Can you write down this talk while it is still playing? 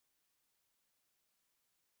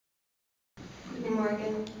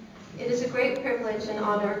Morgan. It is a great privilege and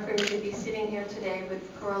honor for me to be sitting here today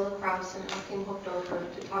with Carola Kraus and Armin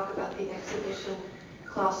Hausdörfer to talk about the exhibition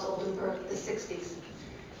Claes Oldenburg, the 60s.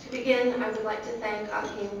 To begin, I would like to thank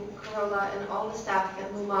Armin, Carola, and all the staff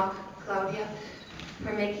at mumok, Claudia,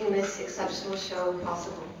 for making this exceptional show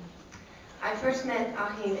possible. I first met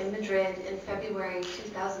Armin in Madrid in February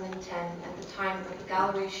 2010 at the time of a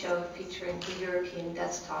gallery show featuring the European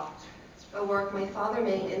desktop, a work my father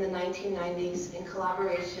made in the 1990s in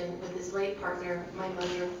collaboration with his late partner, my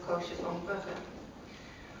mother, Coosje from Bruggen.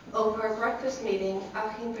 Over a breakfast meeting,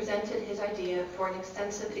 Armin presented his idea for an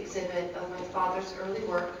extensive exhibit of my father's early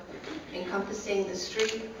work, encompassing the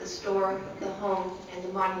street, the store, the home, and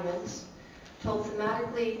the monuments, told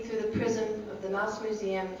thematically through the prism of the Mouse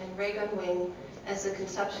Museum and Bruggen Wing as a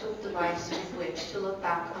conceptual device with which to look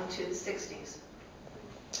back onto the 60s.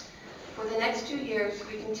 For the next 2 years,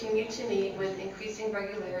 we continued to meet with increasing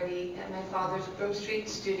regularity at my father's Broome Street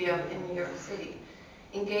studio in New York City,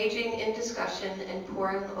 engaging in discussion and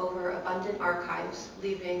poring over abundant archives,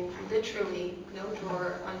 leaving literally no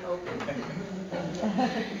drawer unopened.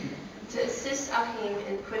 To assist Armin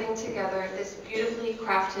in putting together this beautifully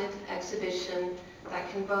crafted exhibition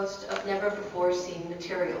that can boast of never-before-seen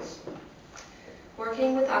materials.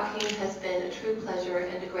 Working with Armin has been a true pleasure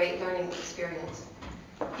and a great learning experience.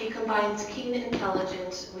 He combines keen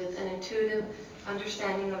intelligence with an intuitive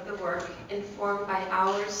understanding of the work, informed by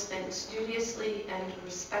hours spent studiously and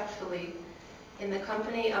respectfully in the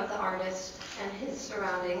company of the artist and his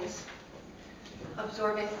surroundings,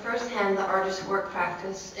 absorbing firsthand the artist's work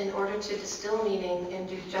practice in order to distill meaning and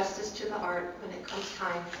do justice to the art when it comes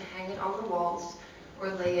time to hang it on the walls or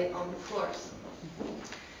lay it on the floors.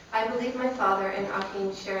 I believe my father and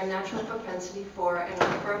Armin share a natural propensity for and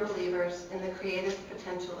are firm believers in the creative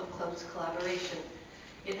potential of close collaboration.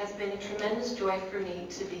 It has been a tremendous joy for me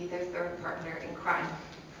to be their third partner in crime.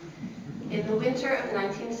 In the winter of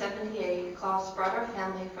 1978, Claes brought our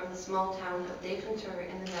family from the small town of Deventer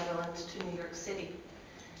in the Netherlands to New York City.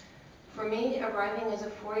 For me, arriving as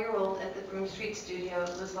a 4-year-old at the Broome Street studio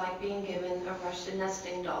was like being given a Russian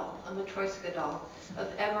nesting doll, a Matryoshka doll,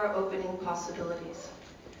 of ever-opening possibilities.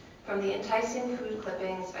 From the enticing food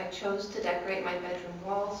clippings I chose to decorate my bedroom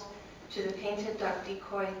walls, to the painted duck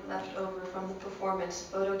decoy left over from the performance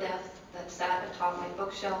Photo Death that sat atop my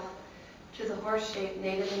bookshelf, to the horse-shaped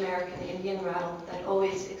Native American Indian rattle that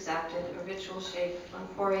always exacted a ritual shape on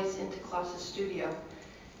forays into Claes's studio.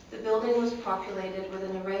 The building was populated with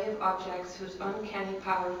an array of objects whose uncanny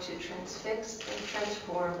power to transfix and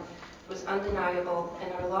transform was undeniable,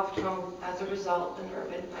 and our loft home, as a result, an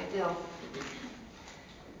urban idyll.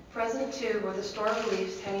 Present, too, were the store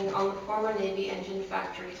reliefs hanging on the former Navy engine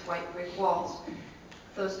factory's white brick walls,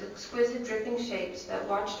 those exquisite dripping shapes that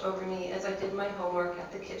watched over me as I did my homework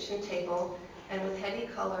at the kitchen table, and with heady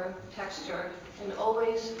color, texture, and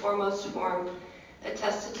always foremost form,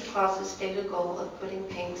 attested to Claes's stated goal of putting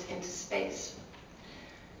paint into space.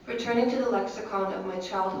 Returning to the lexicon of my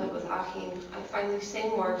childhood with Armin, I find these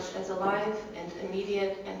same works as alive and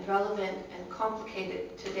immediate and relevant and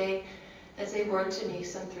complicated today as they were to me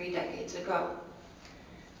some 3 decades ago.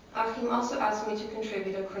 Armin also asked me to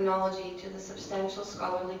contribute a chronology to the substantial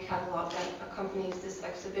scholarly catalog that accompanies this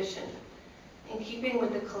exhibition. In keeping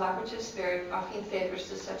with the collaborative spirit Armin favors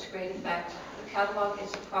to such great effect, the catalog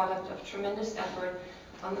is a product of tremendous effort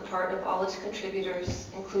on the part of all its contributors,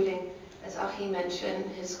 including, as Armin mentioned,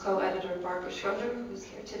 his co-editor Barbara Schroeder, who's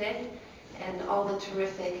here today, and all the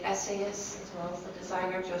terrific essayists, as well as the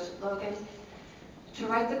designer Joseph Logan. To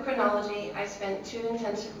write the chronology, I spent 2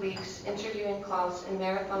 intensive weeks interviewing Claes in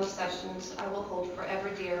marathon sessions I will hold forever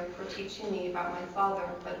dear for teaching me about my father,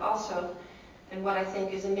 but also, and what I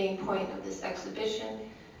think is a main point of this exhibition,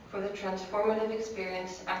 for the transformative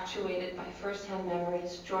experience actuated by first-hand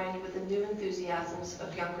memories joined with the new enthusiasms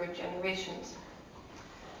of younger generations.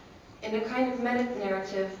 In a kind of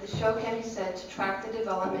meta-narrative, the show can be said to track the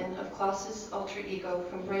development of Claes's alter ego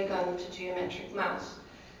from Bruggen to geometric mouse.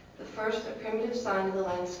 The first a primitive sign of the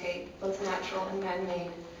landscape, both natural and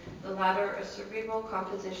man-made, the latter a cerebral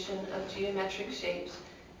composition of geometric shapes,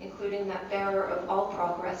 including that bearer of all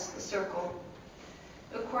progress, the circle.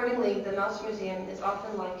 Accordingly, the Mouse Museum is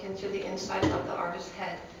often likened to the inside of the artist's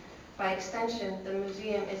head. By extension, the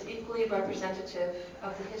museum is equally representative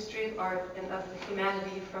of the history of art and of the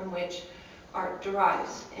humanity from which art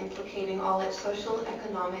derives, implicating all its social,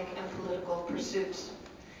 economic, and political pursuits.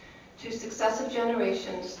 To successive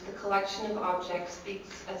generations, the collection of objects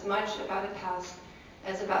speaks as much about a past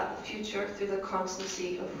as about the future through the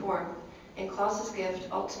constancy of form, and Claes's gift,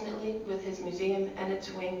 ultimately with his museum and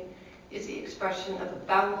its wing, is the expression of a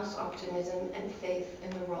boundless optimism and faith in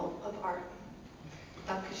the role of art.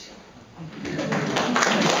 exhibition.